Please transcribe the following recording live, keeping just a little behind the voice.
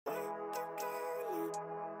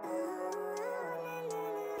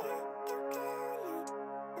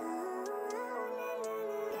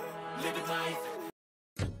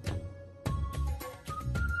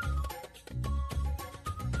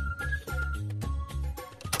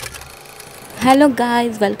Hello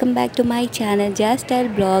guys, welcome back to my channel just style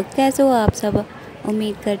blog. कैसे हो आप सब?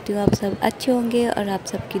 उम्मीद करती हूँ आप सब अच्छे होंगे और आप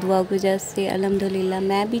सबकी दुआ की वजह से अल्हम्दुलिल्लाह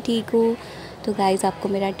मैं भी ठीक हूँ। तो गाइस, आपको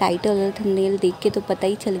मेरा टाइटल और थंबनेल देख के तो पता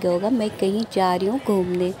ही चल गया होगा मैं कहीं जा रही हूँ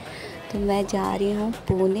घूमने। तो मैं जा रही हूँ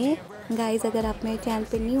पुणे। गाइस, अगर आप मेरे चैनल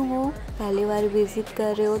पे न्यू हो, पहली बार विज़िट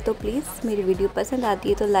कर रहे हो तो प्लीज़ मेरी वीडियो पसंद आती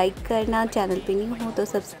है तो लाइक करना, चैनल पे न्यू हो तो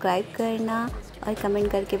सब्सक्राइब करना और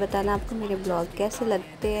कमेंट करके बताना आपको मेरे ब्लॉग कैसे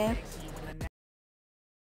लगते हैं।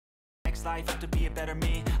 Life to be a better me.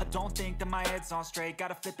 I don't think that my head's on straight.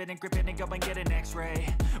 Gotta flip it and grip it and go and get an x-ray.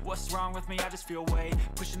 What's wrong with me? I just feel weight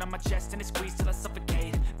pushing on my chest and it squeezes till I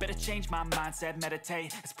suffocate. Better change my mindset,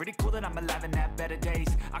 meditate. It's pretty cool that I'm alive and have better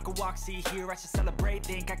days. I could walk, see, hear, I should celebrate.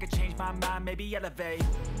 Think I could change my mind, maybe elevate.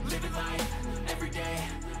 Living life every day,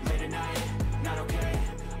 late at night, not okay.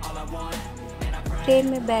 All I want.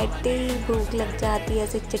 Train में बैठते ही भूख लग जाती है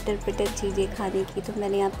ऐसे चटर पटर चीज़ें खाने की। तो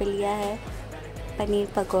मैंने यहाँ पे लिया है पनीर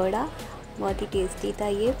पकौड़ा, बहुत ही टेस्टी था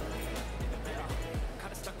ये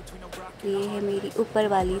है मेरी ऊपर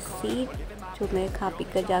वाली सीट जो मैं खा पी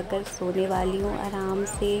कर जाकर सोने वाली हूँ आराम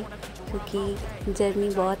से, क्योंकि जर्नी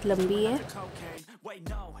बहुत लंबी है।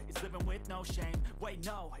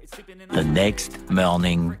 The next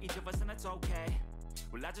morning.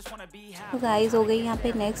 तो गाइस, हो गई यहाँ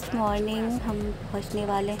पे नेक्स्ट मॉर्निंग। हम पहुँचने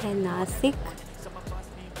वाले हैं नासिक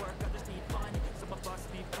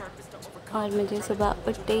और मुझे सुबह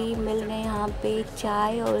उठते ही मिल गए यहाँ पे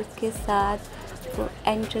चाय और उसके साथ वो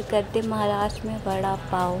एंटर करते महाराष्ट्र में वड़ा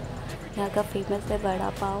पाव। यहाँ का फेमस है वड़ा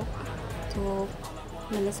पाव। तो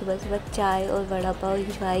मैंने सुबह सुबह चाय और वड़ा पाव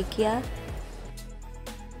एंजॉय किया।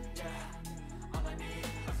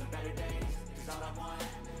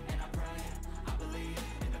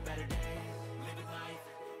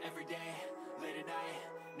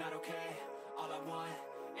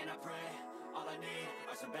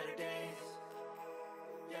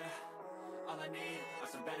 All I need are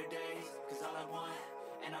some better days, 'cause all I want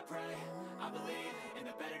and I pray, I believe in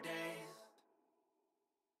the better days.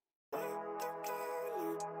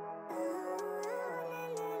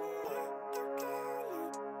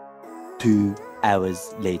 2 hours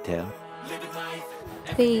later.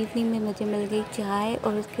 फिर इवनिंग में मुझे मिल गई चाय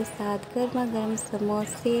और उसके साथ गर्मा गर्म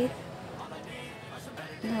समोसे।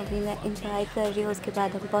 अभी मैं इंजॉय कर रही हूँ। उसके बाद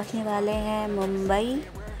हम पहुँचने वाले हैं मुंबई।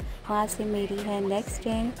 वहाँ से मेरी है नेक्स्ट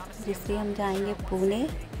ट्रेन जिससे हम जाएंगे पुणे।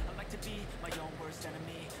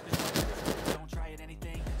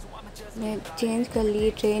 मैं चेंज कर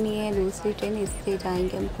लिए ट्रेन, ये है दूसरी ट्रेन, इससे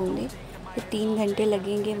जाएंगे हम पुणे। तो 3 घंटे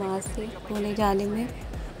लगेंगे वहाँ से पुणे जाने में।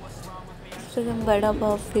 तो हम बड़ा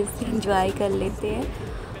पाव फिर से इंजॉय कर लेते हैं।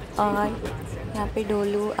 और यहाँ पे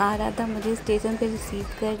ढोलू आ रहा था मुझे स्टेशन पे रिसीव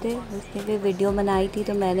कर दे। उसने भी वीडियो बनाई थी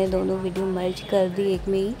तो मैंने दोनों वीडियो मर्ज कर दी एक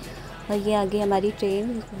में ही। और ये आगे हमारी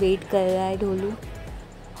ट्रेन वेट कर रहा है ढोलू।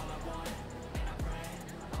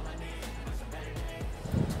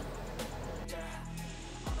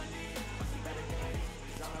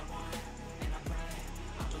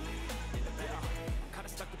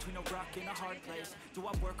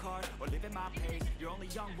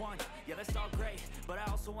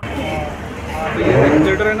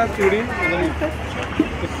 एक्सीलेटर है ना,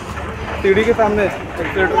 सीढ़ी के सामने,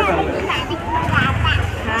 एक्सीलेटर के सामने।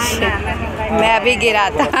 मैं अभी गिरा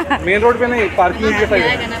था। मेन रोड पे नहीं, पार्किंग के साइड।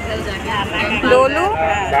 डोलू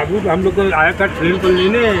बाबू, हम लोग को आया था ट्रेन को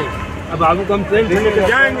लेने। अब बाबू को हम ट्रेन लेके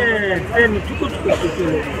जाएंगे। ट्रेन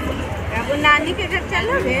बाबू नानी के घर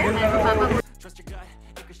चलोगे?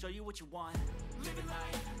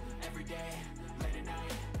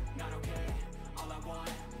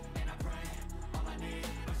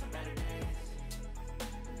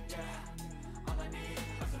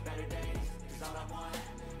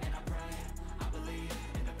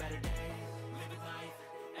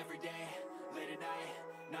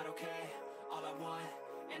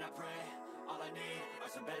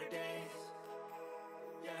 Some better days,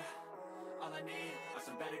 yeah. All I need are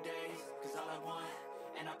some better days, 'cause all I want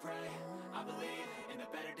and I pray, I believe in the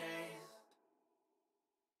better days.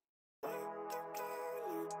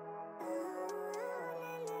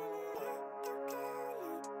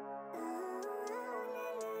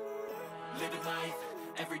 Living life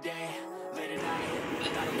every day, late at night.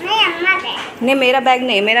 नहीं, मेरा bag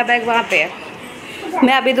नहीं, मेरा bag वहाँ पे है।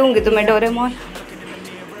 मैं अभी दूंगी तुम्हें डोरेमोन।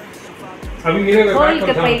 खोल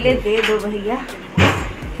के पहले दे दो भैया।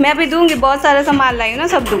 मैं अभी दूंगी, बहुत सारा सामान लाई हूँ ना,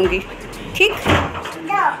 सब दूंगी। ठीक?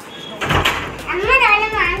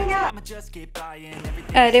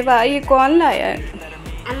 अरे वाह, ये कौन लाया है?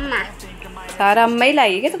 सारा अम्मा ही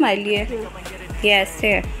लाई है क्या तुम्हारे लिए? ये ऐसे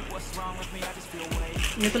है।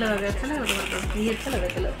 मेरे को लगा अच्छा लगा तो ये अच्छा लगा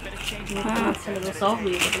कलर। हाँ अच्छा लगा, सॉफ्ट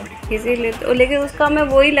भी है इसीलिए तो, लेकिन उसका मैं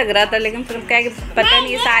वही लग रहा था, लेकिन फिर क्या पता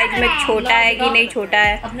नहीं साइज में छोटा है कि नहीं छोटा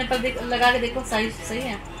है। अपने पर लगा के देखो साइज सही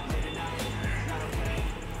है।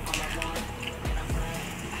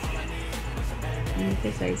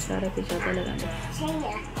 साइज सारा कुछ आता लगा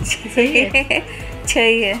सही है।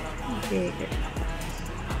 सही है। ठीक है,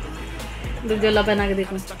 रुक जला पहना के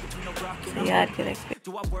देखो यार के रखे।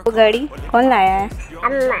 वो घड़ी कौन लाया है?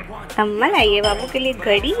 अम्मा। अम्मा लाई है बाबू के लिए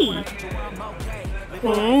घड़ी।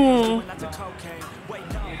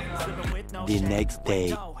 The next day.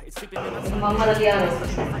 मम्मा लगी आ रही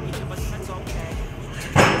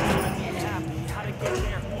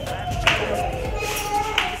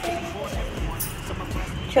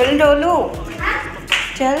चल डोलू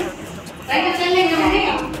चल।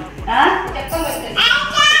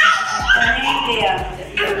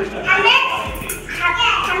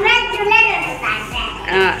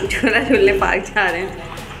 हाँ झूला झूलने पार्क जा रहे हैं।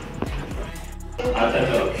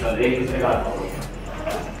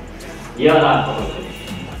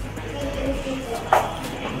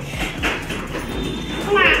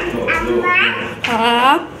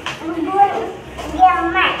 हाँ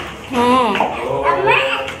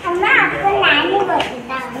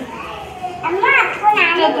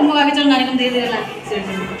तुम लोग आगे चलो, नानी को दे दे रहा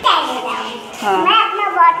मैं अपना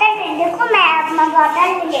बॉटल देखो, मैं अपना बॉटल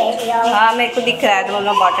ले रही हूँ। हाँ मेरे को दिख रहा है, तुम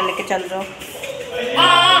अपना बॉटल लेके चल रहे हो।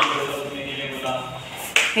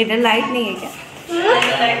 इधर लाइट नहीं है क्या?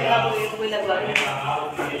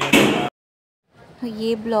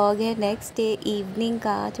 ये ब्लॉग है नेक्स्ट डे इवनिंग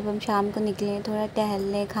का, जब हम शाम को निकले थोड़ा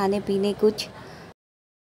टहलने, खाने पीने कुछ।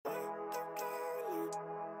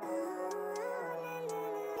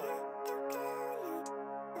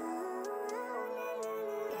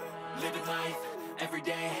 Living life, every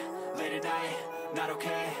day, late at night, not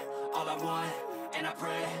okay. All I want, and I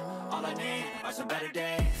pray, all I need are some better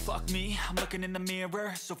days. Fuck me, I'm looking in the mirror,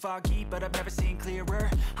 so foggy, but I've never seen clearer.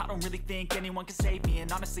 I don't really think anyone can save me,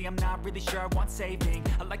 and honestly I'm not really sure I want saving.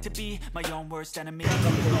 I like to be my own worst enemy.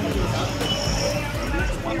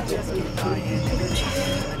 Just keep buying every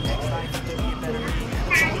day, the next life to be a better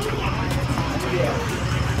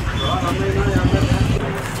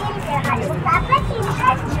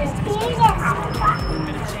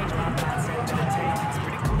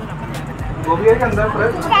वो भी है के अंदर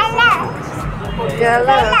fresh.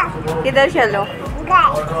 चलो किधर चलो?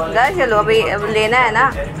 घर चलो। अब लेना है ना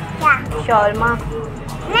शौरमा?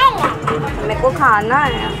 नहीं मेरे को खाना है।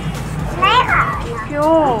 नहीं खाना।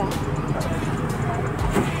 क्यों?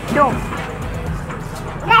 क्यों?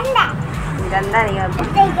 गंदा। गंदा नहीं है।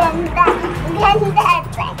 गंदा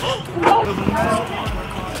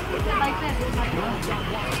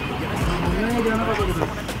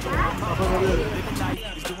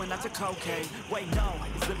He's doing lots of cocaine. Wait, no,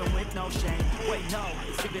 he's living with no shame. Wait, no,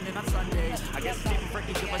 he's sleeping in on Sundays. I guess it's getting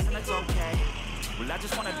freaky to us and that's okay. Well, I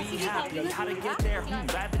just wanna be happy. How to get there?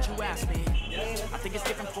 Glad that you asked me. I think it's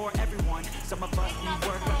different for everyone. Some of us need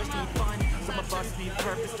work, others need fun. Some of us need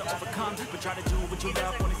purpose to overcome. But try to do what you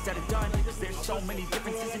love when it's said and done. Cause there's so many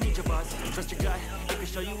differences in each of us. Trust your gut, it can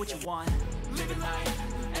show you what you want. Living life,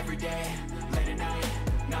 every day, late at night,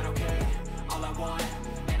 not okay. All I want,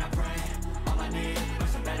 and I pray, all I need are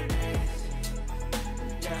some better days.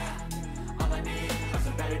 Yeah, all I need are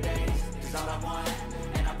some better days. Cause all I want,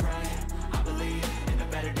 and I pray, I believe in the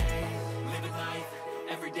better days. Living life,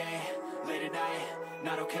 every day, late at night,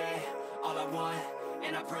 not okay. All I want,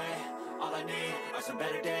 and I pray, all I need are some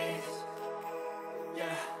better days.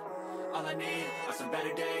 Yeah, all I need are some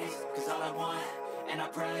better days. Cause all I want, and I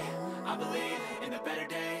pray, I believe in the better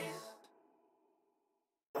days.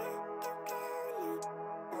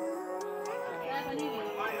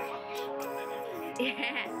 क्या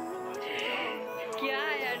है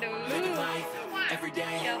Living life, every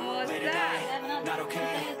day, late at night, not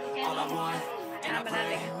okay. All I want, and I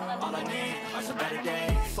pray, all I need are some better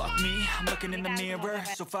days. Fuck me, I'm looking in the mirror,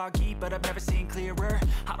 so foggy, but I've never seen clearer.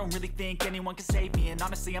 I don't really think anyone can save me, and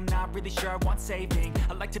honestly I'm not really sure I want saving.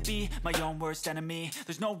 I like to be my own worst enemy.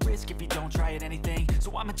 There's no risk if you don't try at anything,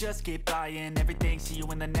 so I'ma just keep buying everything. See you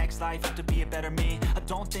in the next life, have to be a better me. I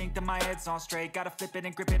don't think that my head's on straight, gotta flip it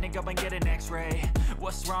and grip it and go and get an x-ray.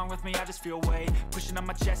 What's wrong with me? I just feel weight pushing on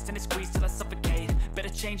my chest and it squeezes till I suffocate. Better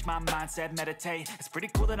change my mindset, meditate. It's pretty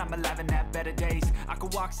cool that I'm alive and have better days. I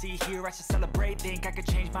could walk, see, hear, I should celebrate. Think I could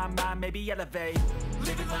change my mind, maybe elevate.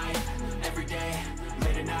 Living life, every day,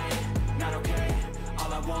 late at night, not okay.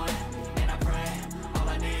 All I want, and I pray, all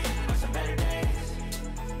I need are some better days.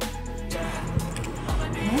 Yeah, all I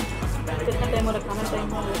need are some better days. कितना time हो रखा है? Time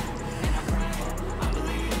हो गया।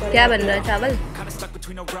 क्या बन रहा है? चावल?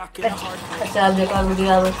 अच्छा आप देखो वीडियो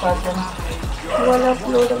आप स्टार्ट करना। वो लोग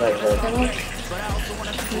अपलोड कर रहे थे ना।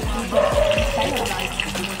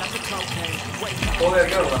 हो गया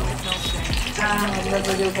क्या होगा?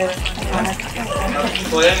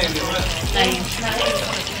 सोया नहीं थी मैं। नहीं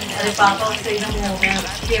अरे पापा से एकदम हो गया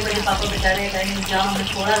 6 बजे पापा बेचारे कहीं जाओ हमें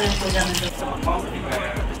थोड़ा देर सो जाने दो।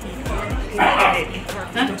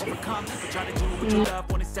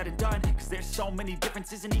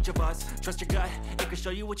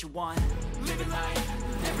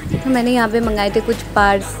 मैंने यहाँ पे मंगाए थे कुछ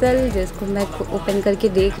पार्सल जिसको मैं ओपन करके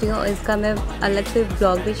देख रही हूँ। इसका मैं अलग से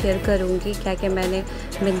ब्लॉग भी शेयर करूँगी क्या क्या मैंने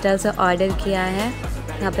मिंत्रा से ऑर्डर किया है।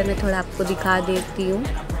 यहाँ पे मैं थोड़ा आपको दिखा देती हूँ।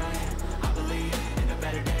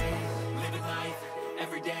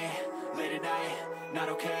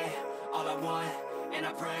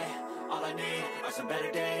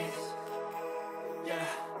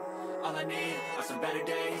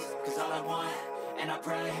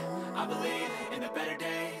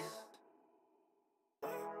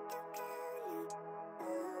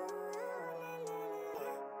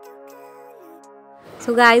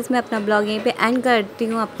 सो गाइस मैं अपना ब्लॉग यहीं पे एंड करती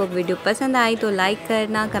हूँ। आपको वीडियो पसंद आई तो लाइक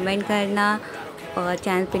करना, कमेंट करना और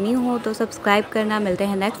चैनल पे न्यू हो तो सब्सक्राइब करना। मिलते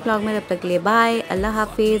हैं नेक्स्ट ब्लॉग में, तब तक के लिए बाय, अल्लाह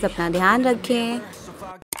हाफिज़, अपना ध्यान रखें।